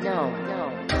 No.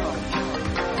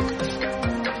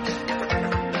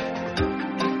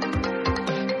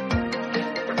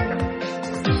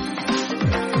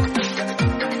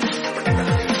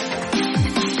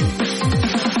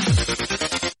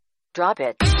 Drop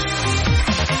it.